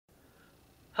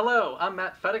Hello, I'm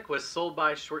Matt Fetick with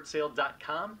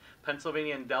SoldByShortSale.com,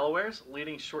 Pennsylvania and Delaware's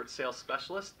leading short sale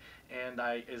specialist. And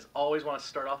I, as always, want to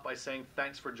start off by saying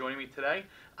thanks for joining me today.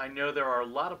 I know there are a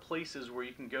lot of places where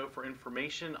you can go for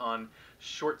information on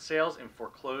short sales and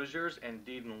foreclosures and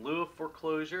deed in lieu of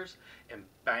foreclosures and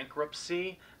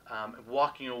bankruptcy,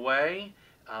 walking away,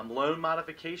 loan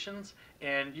modifications,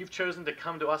 and you've chosen to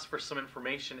come to us for some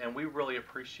information, and we really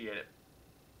appreciate it.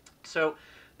 So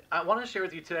I want to share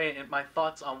with you today my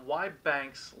thoughts on why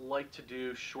banks like to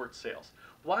do short sales.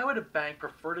 Why would a bank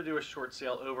prefer to do a short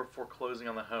sale over foreclosing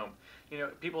on the home? You know,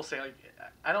 people say, like,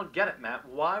 I don't get it, Matt.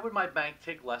 Why would my bank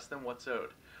take less than what's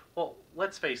owed? Well,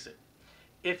 let's face it.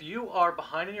 If you are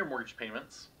behind in your mortgage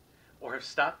payments, or have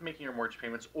stopped making your mortgage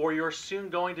payments, or you're soon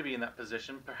going to be in that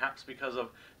position, perhaps because of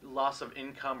loss of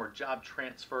income or job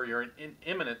transfer, you're in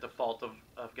imminent default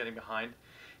of getting behind,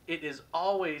 it is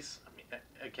always,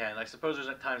 again, I suppose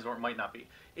there's times where it might not be.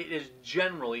 It is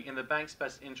generally in the bank's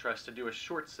best interest to do a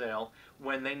short sale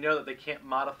when they know that they can't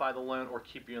modify the loan or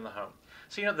keep you in the home.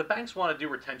 So, you know, the banks want to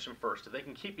do retention first. If they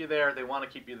can keep you there, they want to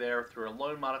keep you there through a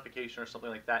loan modification or something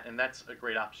like that, and that's a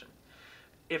great option.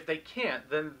 If they can't,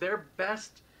 then their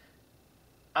best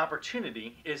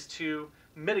opportunity is to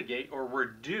mitigate or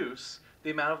reduce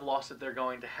the amount of loss that they're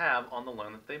going to have on the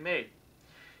loan that they made.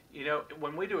 You know,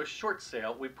 when we do a short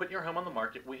sale, we put your home on the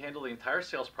market, we handle the entire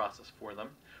sales process for them.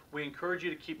 We encourage you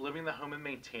to keep living in the home and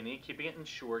maintaining it, keeping it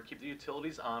insured, keep the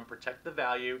utilities on, protect the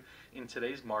value in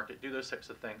today's market, do those types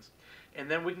of things. And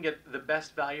then we can get the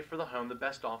best value for the home, the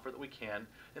best offer that we can,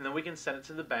 and then we can send it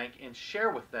to the bank and share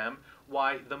with them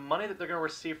why the money that they're going to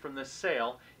receive from this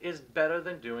sale is better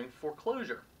than doing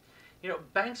foreclosure. You know,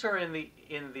 banks are in the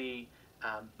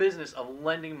business of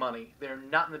lending money. They're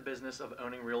not in the business of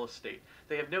owning real estate.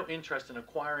 They have no interest in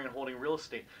acquiring and holding real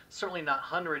estate. Certainly not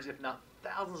hundreds, if not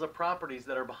thousands of properties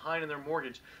that are behind in their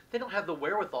mortgage. They don't have the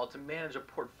wherewithal to manage a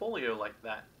portfolio like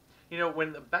that. You know,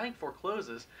 when the bank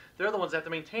forecloses, they're the ones that have to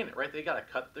maintain it, right? They got to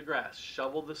cut the grass,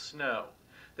 shovel the snow.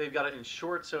 They've got to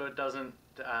insure it so it doesn't,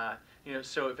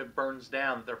 so if it burns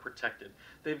down, they're protected.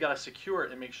 They've got to secure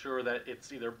it and make sure that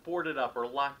it's either boarded up or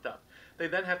locked up. They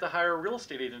then have to hire a real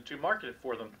estate agent to market it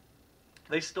for them.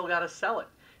 They still got to sell it,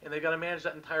 and they've got to manage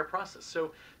that entire process.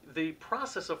 So the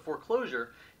process of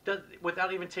foreclosure,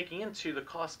 without even taking into the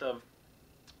cost of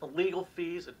legal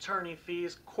fees, attorney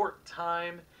fees, court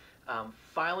time,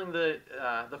 filing the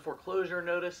foreclosure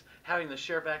notice, having the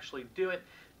sheriff actually do it,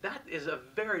 that is a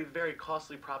very, very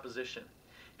costly proposition.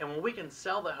 And when we can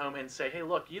sell the home and say, hey,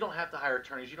 look, you don't have to hire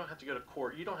attorneys, you don't have to go to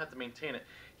court, you don't have to maintain it,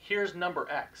 here's number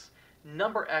X.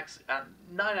 Number X,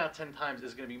 9 out of 10 times,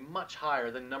 is going to be much higher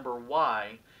than number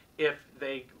Y if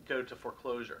they go to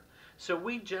foreclosure. So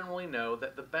we generally know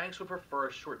that the banks would prefer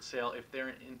a short sale if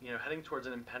they're heading towards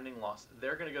an impending loss.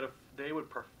 They would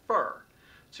prefer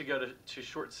to go to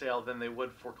short sale than they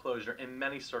would foreclosure in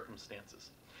many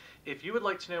circumstances. If you would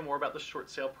like to know more about the short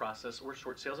sale process or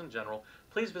short sales in general,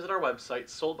 please visit our website,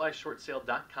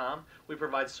 SoldByShortSale.com. We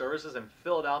provide services in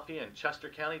Philadelphia and Chester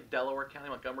County, Delaware County,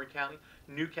 Montgomery County,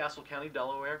 Newcastle County,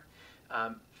 Delaware.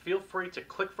 Feel free to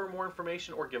click for more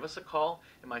information or give us a call,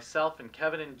 and myself and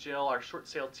Kevin and Jill, our short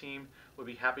sale team, would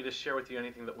be happy to share with you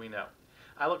anything that we know.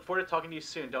 I look forward to talking to you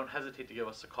soon. Don't hesitate to give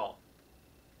us a call.